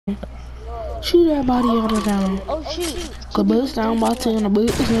Shoot that body on the down. Oh shoot. Caboose down, body on the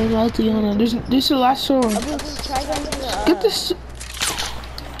boots, and body on the. This is the last one. Try going to the, Get this.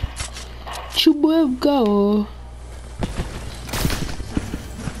 Chubweb go.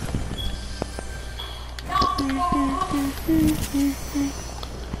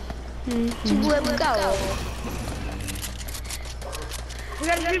 Chubweb go.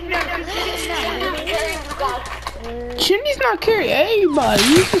 Chimney's not carrying everybody.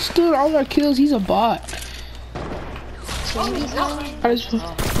 He just stood all our kills. He's a bot.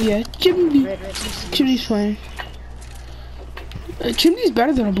 Yeah, Chimney's playing. Chimney's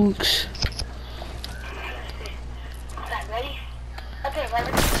better than a Books.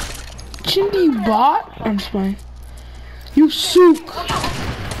 Chimney, you bot? I'm just playing. You sook.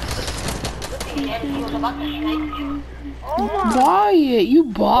 Wyatt, you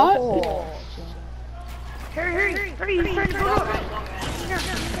bot? Hurry, he's trying to go up.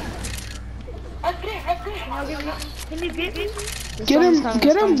 Get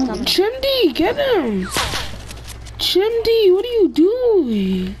him, Chimney, get him. Chimney, what are you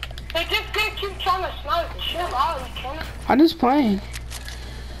doing? I'm just playing.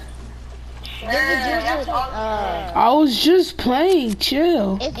 I was just playing,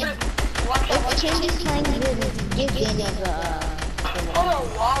 chill. If Chimney's playing, give Daniel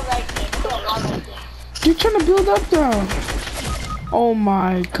You're trying to build up though. Oh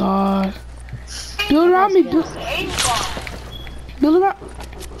my god. Build around me, build around.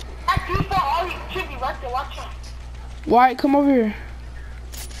 Wyatt, come over here.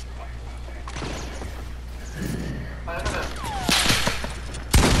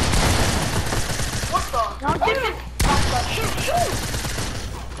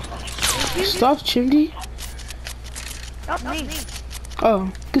 Stop, Chimney.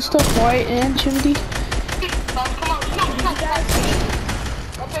 Oh, good stuff, Wyatt and Chimney.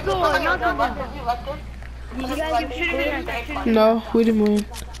 No, we didn't win.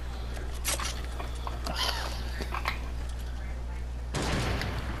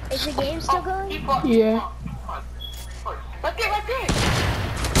 Is the game still going? Yeah.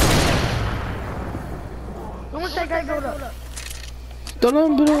 Don't let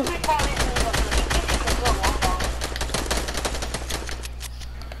him build up.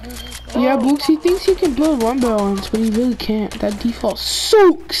 Yeah, Books, he thinks he can build one balance, but he really can't. That default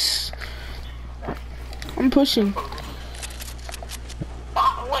sucks. I'm pushing. Wait,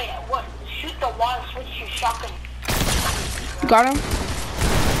 what? Shoot the wall, switch your shotgun. Got him.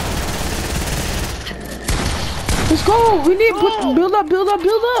 Let's go. We need to build up.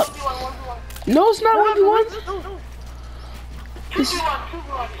 No, it's not 1v1.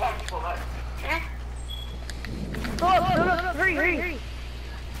 Hurry.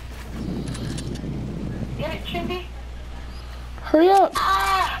 Get it, Chimney? Hurry up.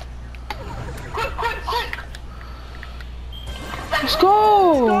 Quick. Let's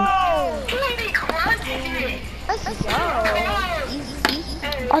go. Let's go.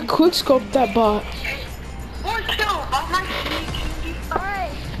 I quick scoped that bot.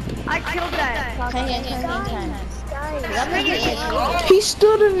 I killed that. He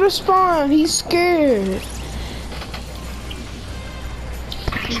stood and respawned. He's scared.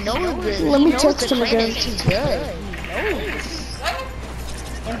 He knows this. Let me text him again. He's good. He knows.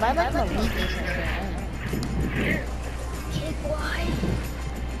 And by like my weakness.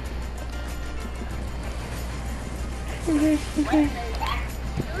 Who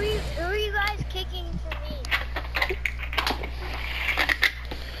are you guys kicking for me?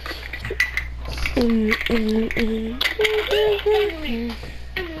 Who are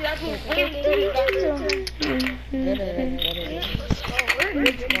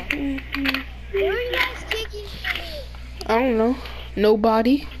you guys kicking for me? I don't know.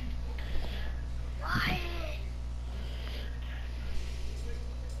 Nobody. Why?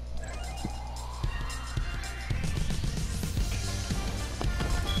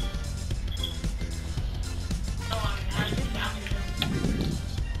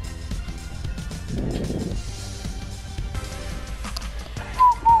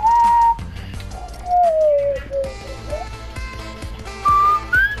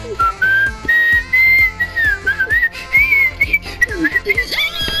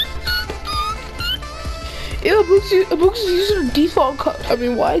 Ew, Books is using default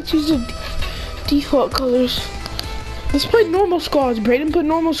Wyatt's using default colors. Let's play normal squads. Brayden put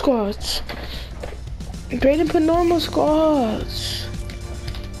normal squads.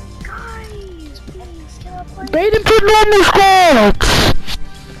 Guys, please, can I play? Brayden put normal squads.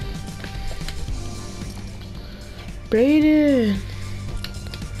 Brayden.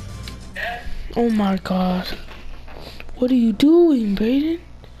 Oh my god. What are you doing, Brayden?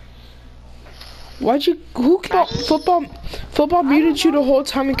 Why'd you, football muted you the whole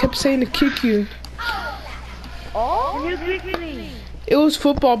time and kept saying to kick you. Oh? You kicked me. It was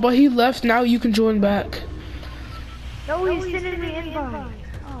football, but he left. Now you can join back. No, he's sending me invite.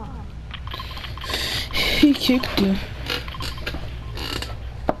 He kicked you.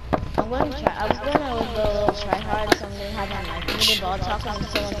 I'm going to try. I was going to go a little try hard, so I'm going to have my muted ball talking and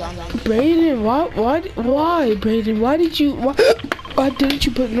someone's on me. Brayden, why, Brayden? Why didn't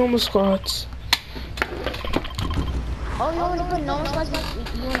you put normal squads? Oh, you want to put normal squads?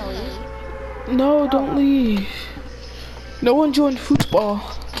 You want to leave? No, don't leave. No one joined football.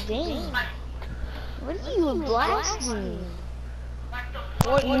 Dang. What are you blasting?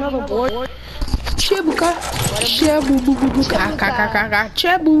 You know the board? Chebuka, chebububuka, kakakaka,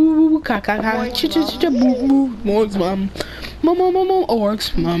 chebububuka, kakaka, chebububuka, orgs, mom,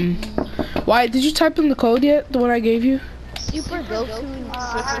 orgs, mom. Why did you type in the code yet? The one I gave you? Super Goku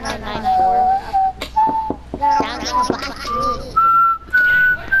 6994. Sounds like a black.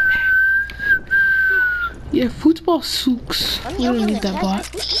 Yeah, football sucks. We don't need that bot.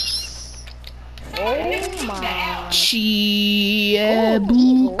 Oh my. Chebuka,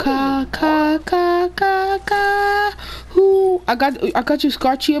 kakaka, who? I got you,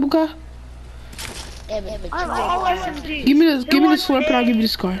 Scar Chebuka. I'm all SMG. Give me the slurp and I'll give you the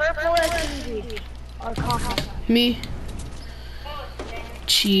scar. Purple SMG. Or coffee. Me.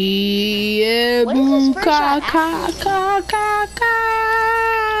 Chebuka, kakaka.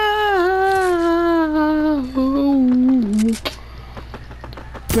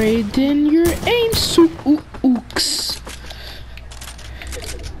 Brayden, your aim ooks.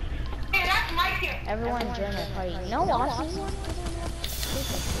 Everyone join the party. No, Austin.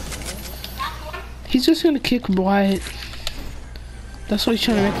 He's just gonna kick Wyatt. That's what he's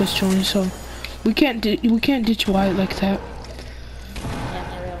trying to make us join. So we can't ditch Wyatt like that.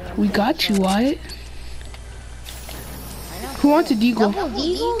 We got you, Wyatt. Who wants a deagle? Double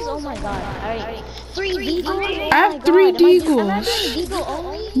deagles? Oh my god. Alright. 3 deagles? I have 3 deagles. Am I doing deagle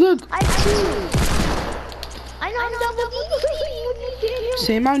only? Look. I have 2. I know I'm double deagling.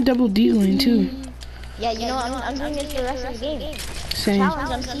 Same, I'm double deagling too. Yeah, you know, I'm doing this for the rest of the game. Same.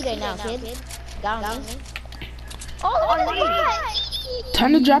 Challenge on C right now, kid. Got me. Oh, look at that!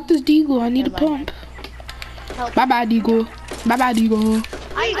 Time to drop this deagle. I need a pump. Bye bye deagle. Bye bye deagle.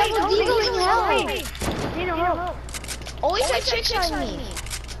 I double deagling, help! Need help. Oh, he's got tricks on me.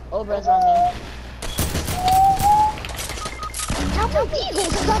 Obra's on me. Double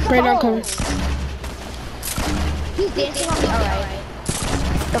deagles! Right on cover. He's dancing on me, alright.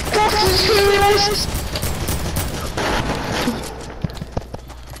 The best.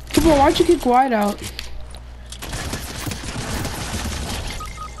 Come on, why'd you kick Wyatt out?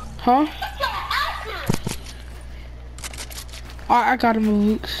 Huh? I got him,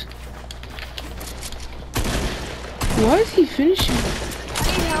 Luke's. Why is he finishing?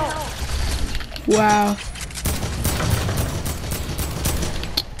 Wow.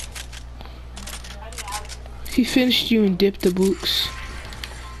 He finished you and dipped the books.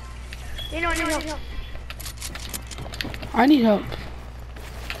 I need help.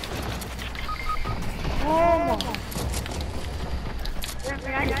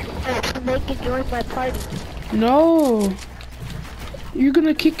 They can join my party. No. You're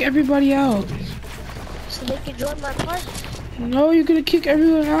gonna kick everybody out. So they can join my party. No, you're gonna kick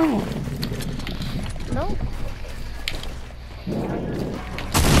everyone out. No.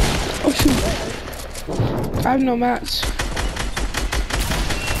 Oh shoot. I have no mats.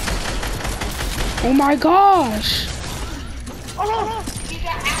 Oh my gosh.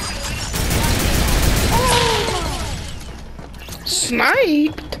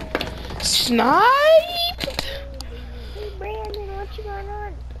 Sniped? Sniped? Hey Brandon, what you going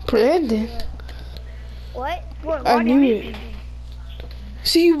on? Brandon. What? I knew it.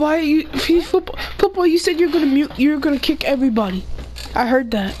 See why you football you said you're gonna kick everybody. I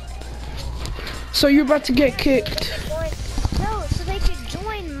heard that. So you're about to get kicked. No, so they could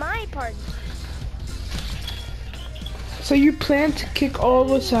join my party. So you plan to kick all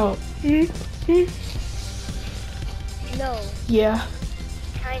of us out? No, Yeah.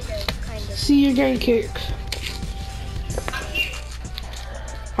 kind of. See, you're getting kicked.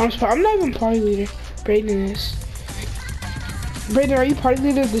 I'm not even party leader. Brayden is. Brayden, are you party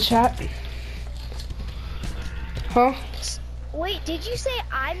leader of the chat? Huh? Wait, did you say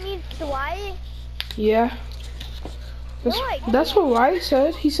I mean Wyatt? Yeah. That's what Wyatt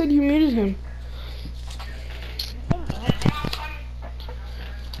said. He said you muted him.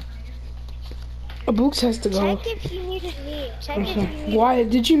 Books has to go. Check if he muted me. Check if he muted Wyatt,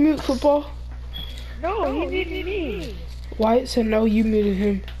 did you mute football? No, he muted me. Wyatt said no, you muted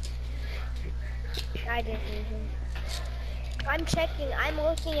him. I didn't lose him. I'm checking. I'm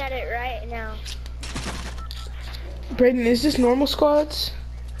looking at it right now. Brayden, is this normal squads?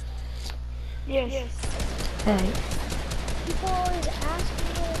 Yes. Alright. People always ask me,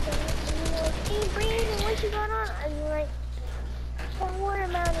 like, hey Brandon, what you got on? I'm like, don't worry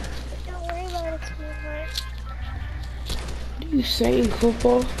about it. Don't worry about it, sweetheart. What are you saying,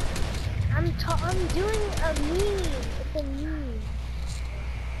 football? I'm doing a meme. It's a meme.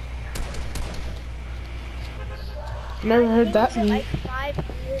 Never heard that Like meme. 5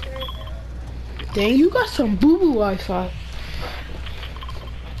 years right now. Dang, you got some boo-boo Wi-Fi.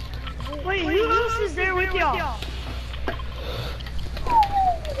 Wait, who else is there with y'all?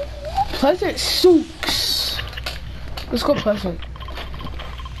 Pleasant Souks. Let's go Pleasant.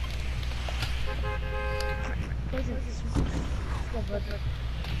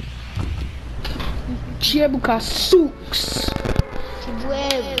 Chiabuka Souks.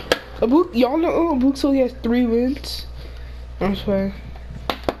 Abuk, y'all know Abuk only has 3 wins. I'm sorry.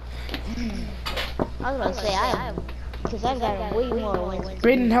 I was gonna say because I got way more wins.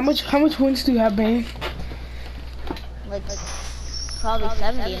 Brayden, how much wins do you have, man? Like probably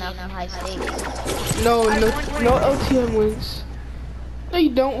 70 enough from high stakes. No LTM wins. No, you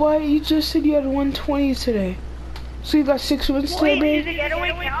don't. Why? You just said you had 120 today. So you got 6 wins today, Wait, babe?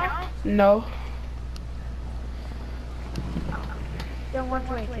 getaway count? No. Don't want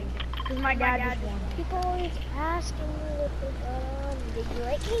to wait. Because my dad just won. People always asking me what they got on. They'd be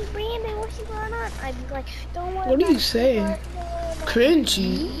like, hey Brandon, what you got on? I'd be like, don't worry. What are you about it, saying? sweetheart. No, no. Cringy.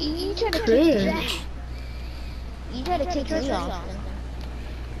 You try to Cringe. You try to kick me off.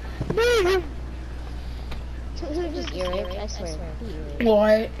 Who just earache? I swear.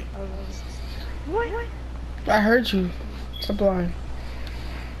 What? What? I heard you. Stop lying.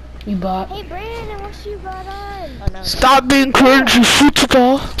 You bot. Hey Brandon, what you got on? Oh no. Stop being cringy,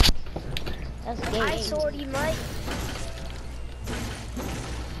 football. That's gay. I sorty Mike.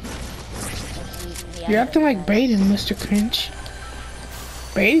 You're acting like Brayden, Mr. Cringe.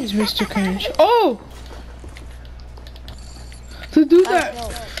 Brayden's Mr. Cringe. Oh! The dude that...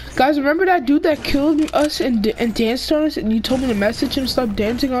 Guys, remember that dude that killed us and danced on us and you told me to message him stop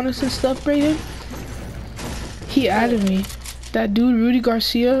dancing on us and stuff, Brayden? He added me. That dude, Rudy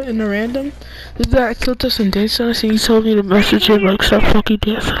Garcia, in the random. The dude that killed us and danced on us and you told me to message him like stop fucking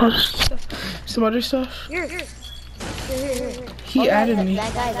dancing on us. Some other stuff. He added me.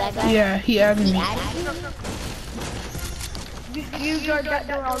 That guy. Yeah, he added me. You guard that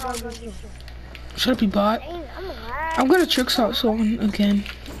door, I'll go with you. Shut up, you bot. Dang, I'm alive. I'm gonna trick shot someone again.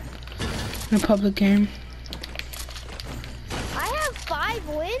 In a public game. I have 5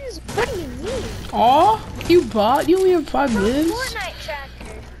 wins? What do you mean? Aw, you bot? You only have 5 wins? Fortnite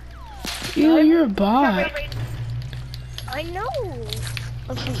tracker. Yeah, you're a bot. I know.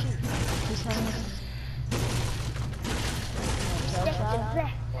 Oh shoot. He's having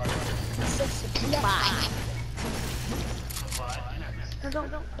Bye.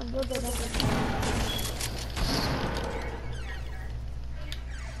 Don't.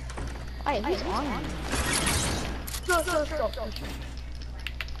 Alright, who's on you? Go.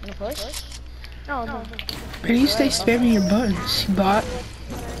 Wanna push? No. But you stay spamming your buttons, you bot.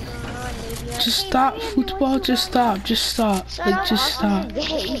 Just stop, football, just stop. Like, just stop.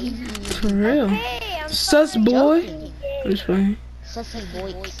 For real. Hey, I'm Sus boy. It's funny. Sus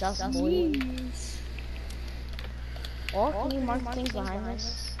boy. Or can you mark things behind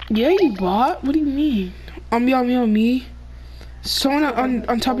us? Yeah, you bot. What do you mean? Me. Someone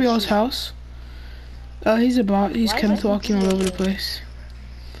on top of y'all's house. He's a bot. He's Kenneth walking all over the place.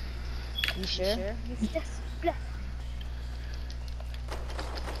 You sure? Dang!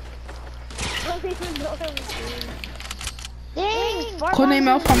 Codename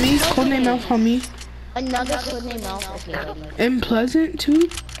Elf on me. Codename Elf on me. Another codename Elf. Okay. And Pleasant too.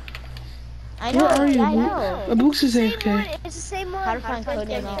 I know. Where are you? I know. Abooks is Same AFK. one. It's the same one. How to find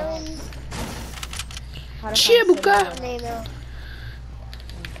codename Elf? Chiabuka. Name out.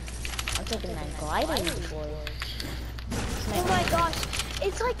 I'm taking that gliding before. Oh my gosh.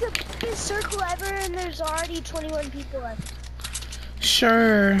 It's like the biggest circle ever and there's already 21 people left.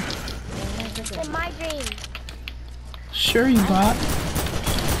 Sure. In my dream. Sure, you bot.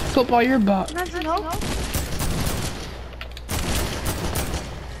 Football, you're a bot. Look,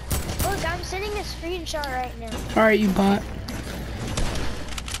 I'm sending a screenshot right now. Alright, you bot.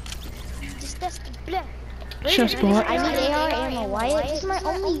 That's the bleh. Just bot. I need AR ammo. Why? This is my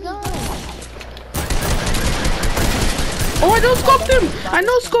only gun. Oh, I no-scoped him! I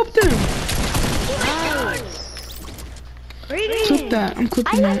no-scoped him! Nice. Clip that. I'm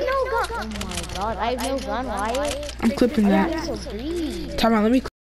clipping I have that. no gun. Oh my god, I have no gun. Why? I'm clipping that. I'm so greedy. Time out, let me